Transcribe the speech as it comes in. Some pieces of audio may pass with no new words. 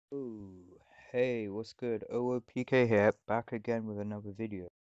Hey, what's good? OOPK here, back again with another video.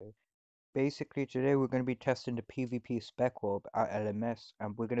 Basically, today we're going to be testing the PvP spec orb at LMS,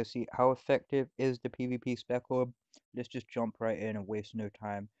 and we're going to see how effective is the PvP spec orb. Let's just jump right in and waste no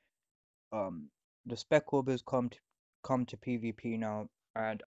time. Um, the spec orb has come to PvP now,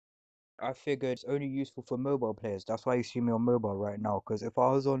 and I figured it's only useful for mobile players. That's why you see me on mobile right now, because if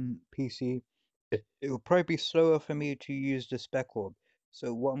I was on PC, it would probably be slower for me to use the spec orb.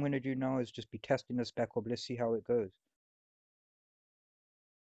 So what I'm going to do now is just be testing the spec orb. Let's see how it goes.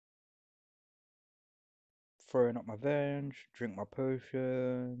 Throwing up my venge, drink my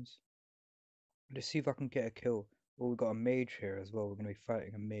potions. Let's see if I can get a kill. Oh, we got a mage here as well. We're going to be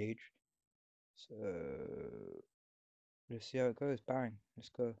fighting a mage. So let's see how it goes. Bang. Let's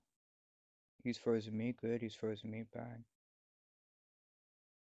go. He's frozen me. Good. He's frozen me. Bang.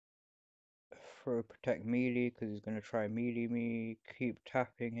 Throw protect melee because he's going to try melee me. Keep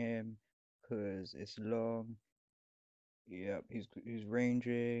tapping him because it's long. Yep, he's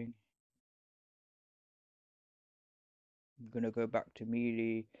ranging. I'm going to go back to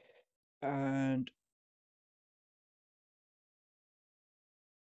melee. And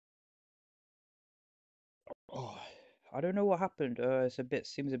oh, I don't know what happened.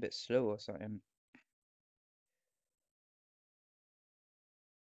 Seems a bit slow or something.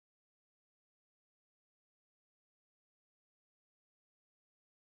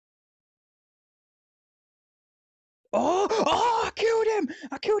 Oh, oh, I killed him!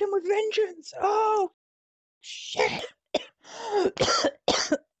 I killed him with vengeance! Oh, shit!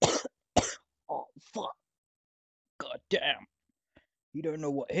 Oh, fuck. God damn. You don't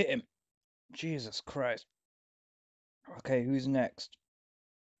know what hit him. Jesus Christ. Okay, who's next?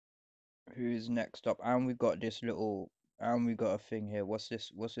 Who's next up? And we got this little, and we got a thing here. What's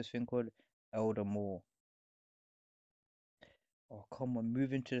this thing called? Elder Moor. Oh, come on,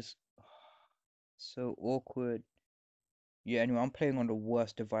 move into this. So awkward. Yeah, anyway, I'm playing on the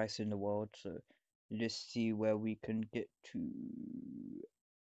worst device in the world, so let's see where we can get to.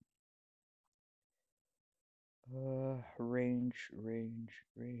 Range.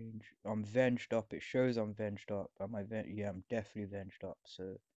 I'm venged up. It shows I'm venged up. Am I Yeah, I'm definitely venged up.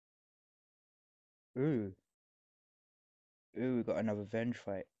 So, ooh, we got another venge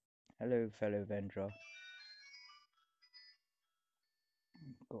fight. Hello, fellow venger.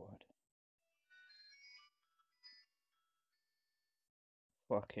 God,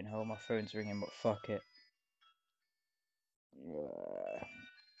 fucking hell, my phone's ringing, but fuck it. Yeah.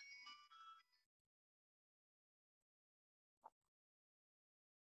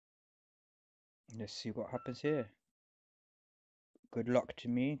 Let's see what happens here. Good luck to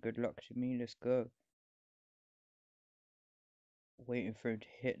me. Good luck to me. Let's go. Waiting for him to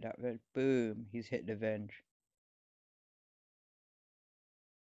hit that venge. Boom. He's hit the venge.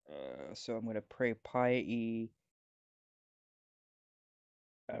 So I'm gonna pray piety.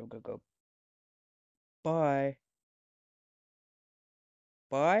 I'm gonna go bye.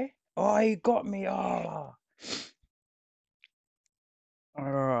 Bye. Oh, he got me. Ah.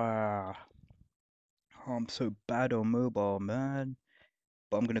 Ah. Oh, I'm so bad on mobile, man.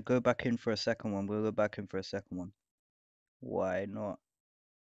 But I'm gonna go back in for a second one. We'll go back in for a second one. Why not?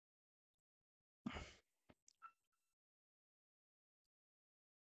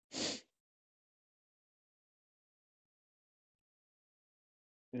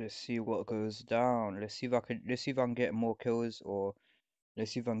 Let's see what goes down. Let's see if I can get more kills, or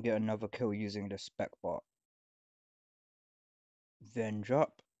let's see if I can get another kill using the spec bot. Then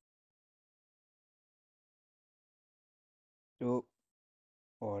drop. Oh,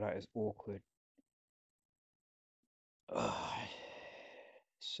 oh, that is awkward. Ugh.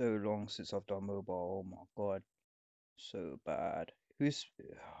 So long since I've done mobile. Oh my god, so bad. Who's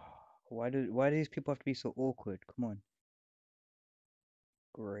why do these people have to be so awkward? Come on.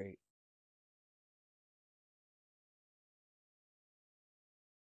 Great.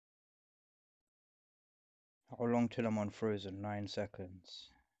 How long till I'm unfrozen? 9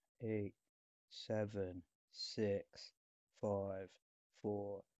 seconds. 8, 7, 6, 5,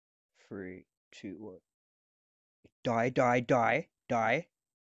 4, 3, 2, 1. Die.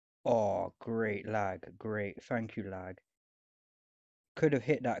 Oh, great lag. Great. Thank you, lag. Could have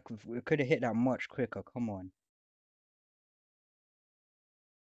hit that. We could have hit that much quicker. Come on.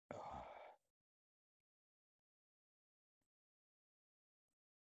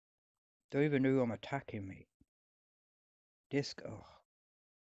 Don't even know who I'm attacking, mate. This. Oh.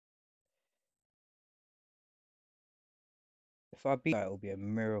 If I beat that, it'll be a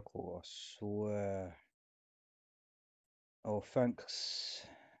miracle. I swear. Oh, thanks.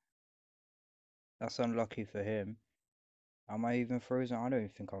 That's unlucky for him. Am I even frozen? I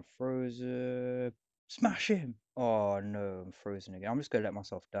don't think I'm frozen. Smash him! Oh no, I'm frozen again. I'm just gonna let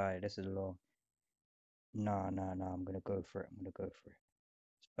myself die. This is long. Nah, nah, nah. I'm gonna go for it. I'm gonna go for it.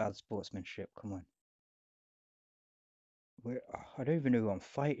 It's bad sportsmanship. Come on. Where? I don't even know who I'm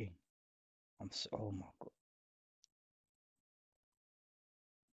fighting. I'm so. Oh my god.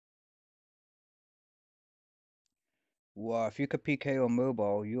 Wow, if you could PK on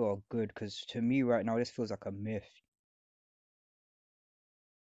mobile, you are good. Because to me right now, this feels like a myth.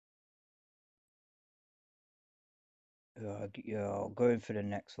 Yeah, I'm going for the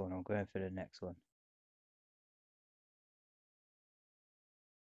next one. I'm going for the next one.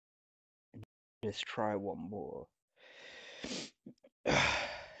 Let's try one more.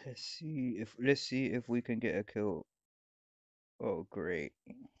 Let's see if we can get a kill. Oh great.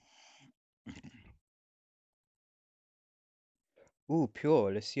 Ooh,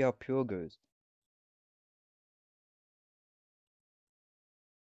 pure. Let's see how pure goes.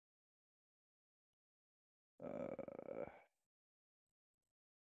 Uh,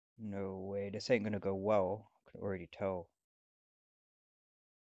 no way. This ain't gonna go well. I can already tell.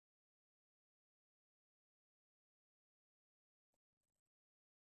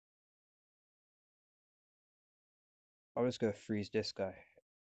 I'll just go freeze this guy.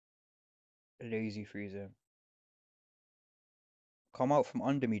 Lazy freeze him. Come out from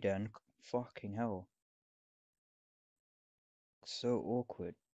under me then. Fucking hell. So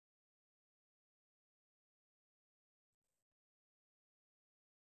awkward.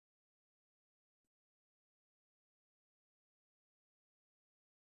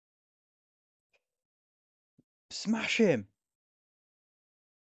 Smash him!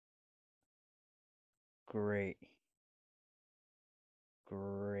 Great.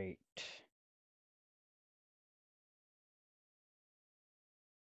 Great.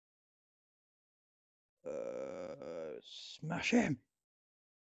 Smash him!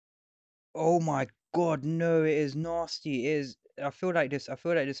 Oh my god, no, it is nasty. It is. I feel like this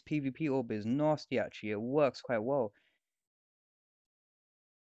PvP orb is nasty actually. It works quite well.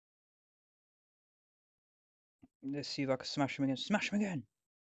 Let's see if I can smash him again. Smash him again!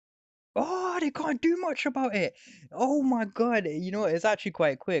 Oh, they can't do much about it. Oh my god, you know what? It's actually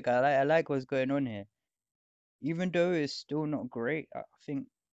quite quick. I like what's going on here. Even though it's still not great, I think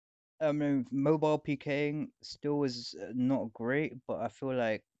I mean mobile PKing still is not great, but I feel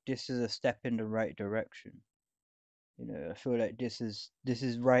like this is a step in the right direction. You know, I feel like this is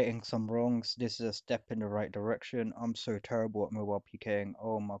righting some wrongs. This is a step in the right direction. I'm so terrible at mobile PKing.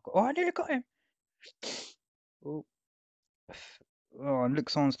 Oh my god. Oh, I nearly got him. Oh, oh, and look,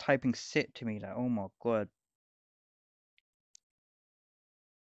 someone's typing sit to me like, oh my god.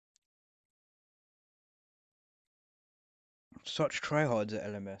 Such tryhards at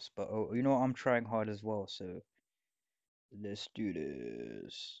LMS, but oh, you know what? I'm trying hard as well, so let's do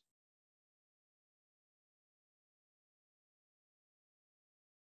this.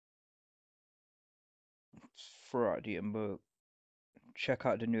 Let's throw out the emote. Check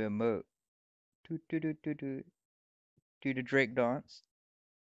out the new emote. Do do do do do. Do the Drake dance.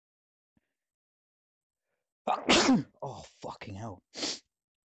 Oh fucking hell.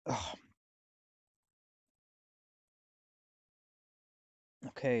 Oh,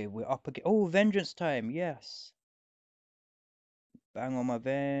 okay, we're up again. Oh, vengeance time. Yes. Bang on my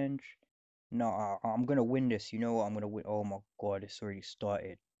venge. No, I'm gonna win this. You know what? I'm gonna win. Oh my god, it's already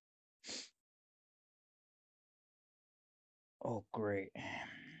started. Oh great.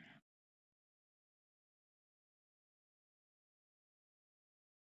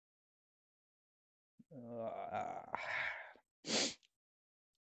 Uh,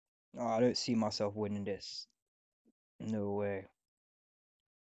 oh, I don't see myself winning this. No way.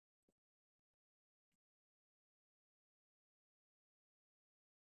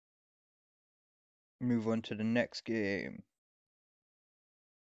 Move on to the next game.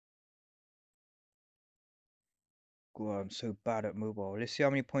 God, I'm so bad at mobile. Let's see how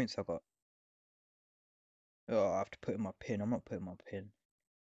many points I got. Oh, I have to put in my pin. I'm not putting my pin.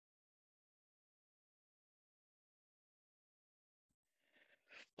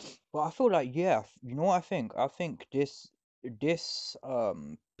 But I feel like yeah, you know what I think? I think this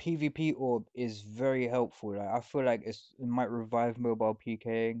PvP orb is very helpful. Like I feel like it might revive mobile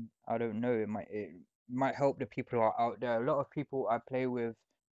PKing. I don't know. It might help the people who are out there. A lot of people I play with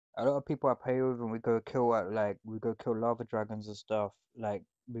and we go kill at like we go kill lava dragons and stuff. Like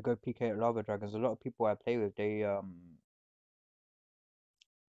we go PK at lava dragons. A lot of people I play with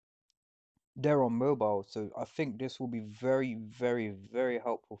they're on mobile, so I think this will be very, very, very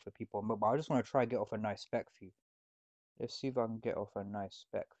helpful for people on mobile. I just want to try and get off a nice spec for you. Let's see if I can get off a nice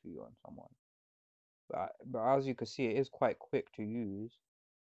spec for you on someone. But as you can see, it is quite quick to use.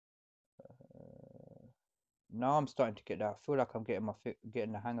 Uh, Now I'm starting to get that. I feel like I'm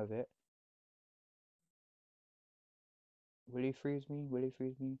getting the hang of it. Will he freeze me? Will he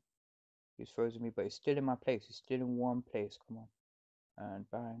freeze me? He's frozen me, but he's still in my place. He's still in one place. Come on. And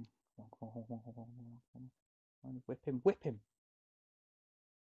bang. Come on, come on, come on, come on, come on, come on. Whip him, whip him.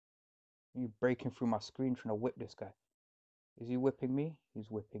 You breaking through my screen trying to whip this guy. Is he whipping me?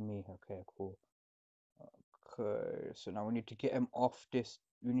 He's whipping me. Okay, cool. Okay, so now we need to get him off this.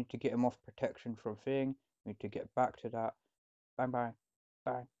 We need to get him off protection from thing. We need to get back to that. Bang, bang,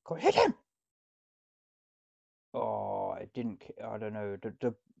 bang. Go hit him! Oh, it didn't. I don't know.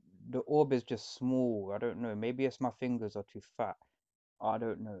 The orb is just small. I don't know. Maybe it's my fingers are too fat. I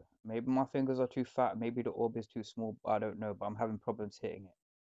don't know. Maybe my fingers are too fat. Maybe the orb is too small. I don't know. But I'm having problems hitting it.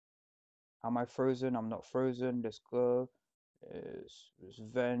 Am I frozen? I'm not frozen. Let's go. It's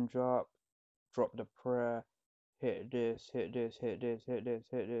Venge up. Drop the prayer. Hit this. Hit this. Hit this. Hit this.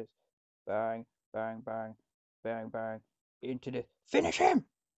 Hit this. Bang. Bang. Bang. Bang. Bang. Into this. Finish him!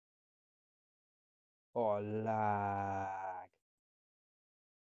 Oh, lag.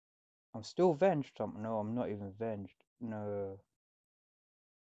 I'm still venged. No, I'm not even venged. No.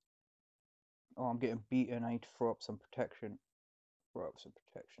 Oh, I'm getting beaten. I need to throw up some protection. Throw up some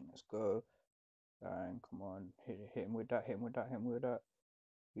protection. Let's go. Bang. Come on. Hit him with that. Hit him with that. Hit him with that.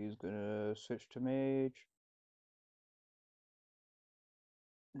 He's gonna switch to mage.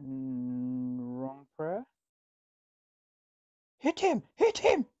 Wrong prayer. Hit him! Hit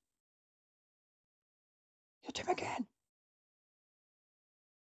him! Hit him again!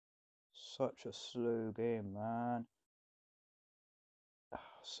 Such a slow game, man.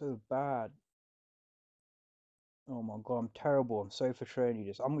 So bad. Oh my god, I'm terrible. I'm sorry for showing you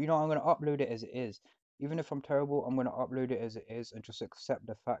this. I'm gonna upload it as it is. Even if I'm terrible, I'm gonna upload it as it is and just accept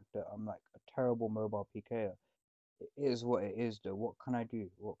the fact that I'm like a terrible mobile PKer. It is what it is, though. What can I do?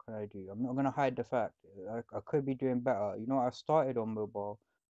 What can I do? I'm not gonna hide the fact. I could be doing better. I started on mobile,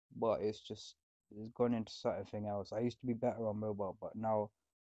 but it's gone into something else. I used to be better on mobile, but now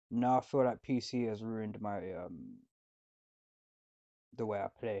I feel like PC has ruined my the way I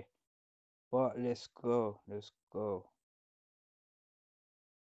play. But let's go. Let's go.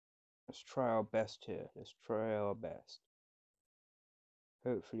 Let's try our best here. Let's try our best.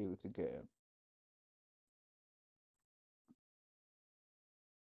 Hopefully we could get him.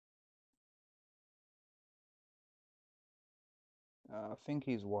 I think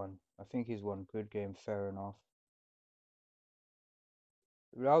he's won. I think he's won. Good game, fair enough.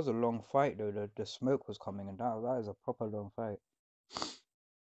 That was a long fight though. The smoke was coming, and that is a proper long fight.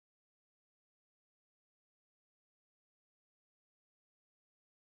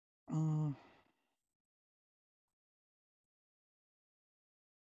 Mm,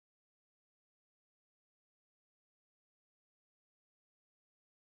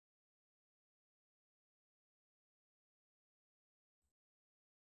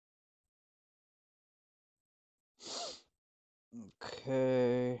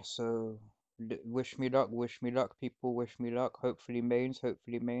 okay, so wish me luck, people. Wish me luck. Hopefully mains.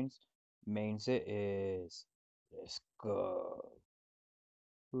 Hopefully mains. Mains it is. Let's go.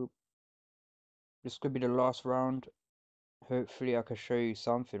 Oop. This could be the last round. Hopefully I can show you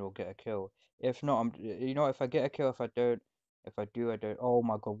something or get a kill. If not, if I get a kill, if I don't, if I do, I don't. Oh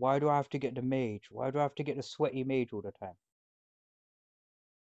my god, why do I have to get the mage? Why do I have to get the sweaty mage all the time?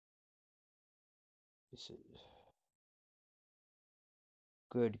 This is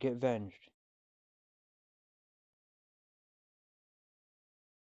good. Get venged.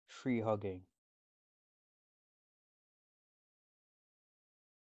 Tree hugging.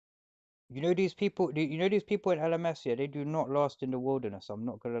 You know these people in LMS, yeah, they do not last in the wilderness. I'm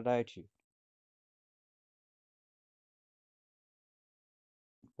not gonna lie to you.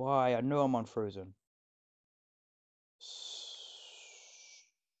 Why? I know I'm unfrozen.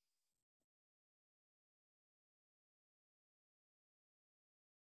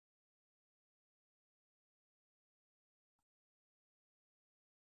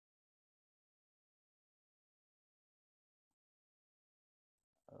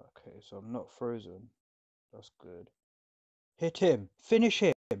 Okay, so I'm not frozen. That's good. Hit him! Finish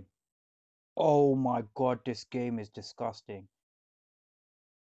him! Oh my god, this game is disgusting.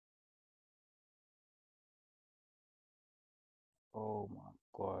 Oh my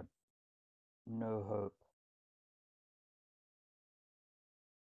god. No hope.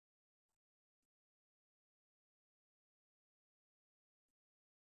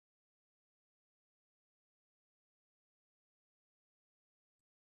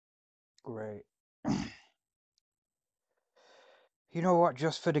 Great. You know what?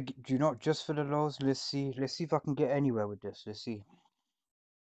 Just for the do you not just for the lows. Let's see. Let's see if I can get anywhere with this. Let's see.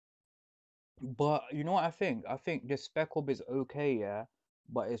 But you know what I think? I think this spec orb is okay, yeah.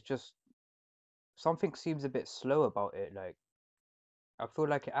 But it's just something seems a bit slow about it. Like I feel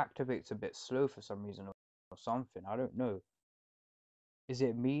like it activates a bit slow for some reason or something. I don't know. Is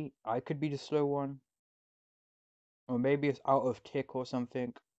it me? I could be the slow one, or maybe it's out of tick or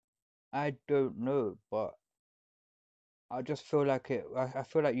something. I don't know, but I just feel like it. I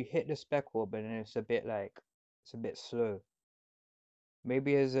feel like you hit the spec orb and it's a bit like it's a bit slow.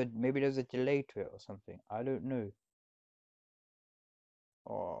 Maybe there's a delay to it or something. I don't know.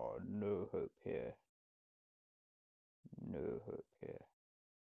 Oh, no hope here. No hope here.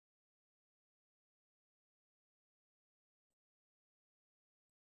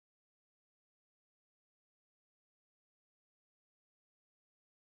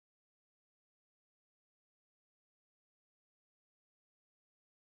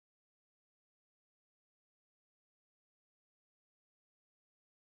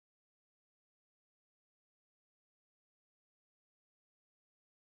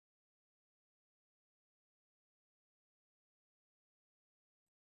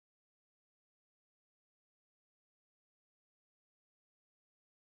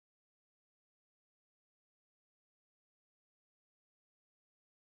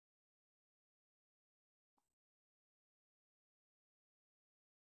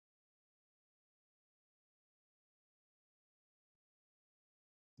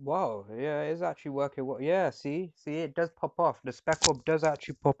 Wow, yeah, it's actually working well. Yeah, see, it does pop off. The spec orb does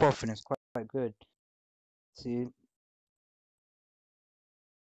actually pop off, and it's quite good. See,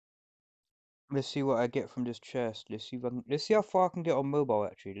 let's see what I get from this chest. Let's see how far I can get on mobile.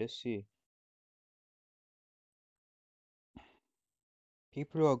 Actually, let's see.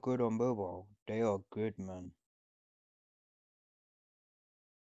 People who are good on mobile, they are good, man.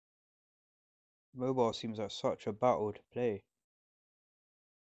 Mobile seems like such a battle to play.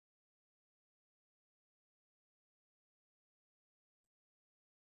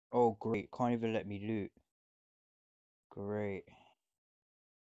 Oh, great, can't even let me loot. Great.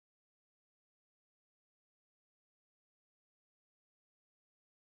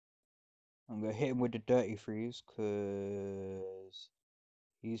 I'm gonna hit him with the dirty freeze, cause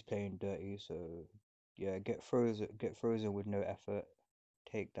he's playing dirty. So yeah, get frozen with no effort.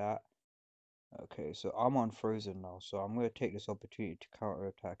 Take that. Okay, so I'm on frozen now, so I'm gonna take this opportunity to counter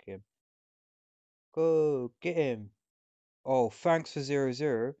attack him. Go get him. Oh, thanks for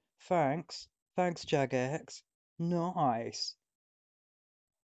 0-0. Thanks, Jagex. Nice.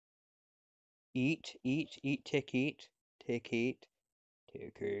 Eat, tick, eat.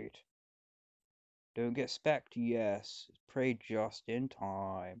 Don't get specked, yes. Pray just in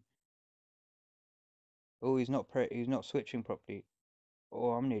time. Oh, he's not switching properly.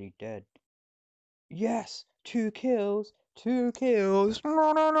 Oh, I'm nearly dead. Yes! 2 kills! 2 kills!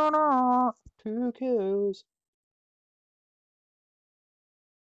 No, no, no, no! 2 kills!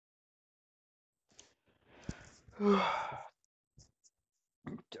 Damn,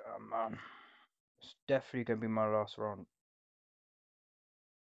 man. It's definitely gonna be my last round.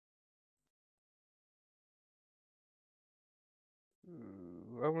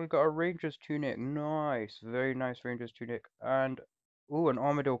 And we got a Ranger's tunic. Nice. Very nice Ranger's tunic. And, ooh, an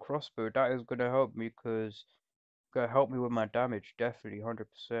Armadillo crossbow. That is gonna help me because gonna help me with my damage. Definitely, 100%.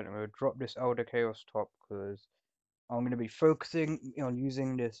 I'm gonna drop this Elder Chaos top because I'm gonna be focusing on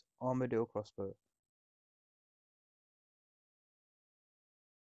using this Armadillo crossbow.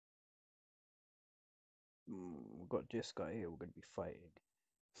 We've got this guy here we're gonna be fighting.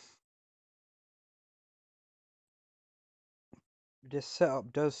 This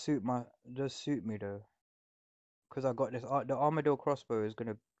setup does suit me though, because I got this the Armadillo crossbow is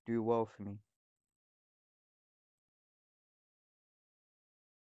gonna do well for me.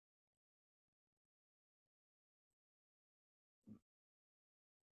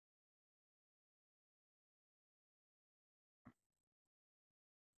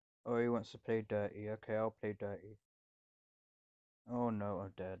 Oh, he wants to play dirty. Okay, I'll play dirty. Oh no,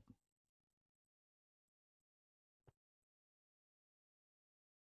 I'm dead.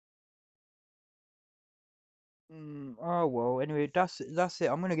 Oh well. Anyway, that's it.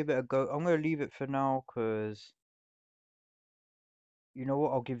 I'm gonna give it a go. I'm gonna leave it for now, cause you know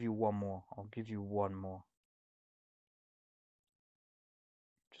what? I'll give you one more. I'll give you one more.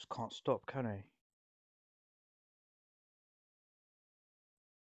 Just can't stop, can I?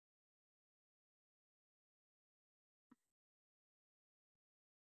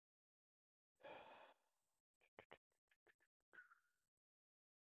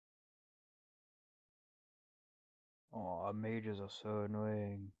 Oh, mages are so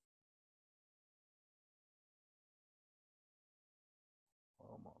annoying.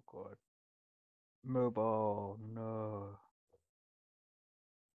 Oh my god. Mobile, no.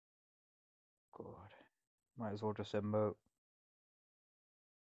 God. Might as well just emote.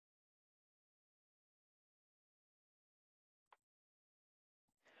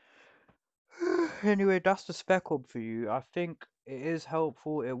 Anyway, that's the spec orb for you. I think it is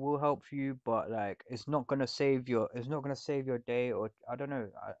helpful. It will help you, but like, it's not gonna save your day. Or I don't know.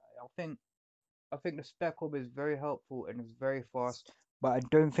 I think the spec orb is very helpful and it's very fast. But I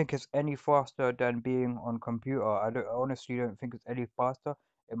don't think it's any faster than being on computer. I honestly don't think it's any faster.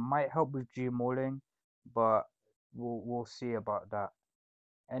 It might help with Gmauling, but we'll see about that.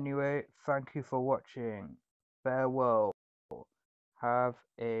 Anyway, thank you for watching. Farewell. Have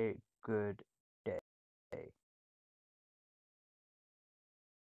a good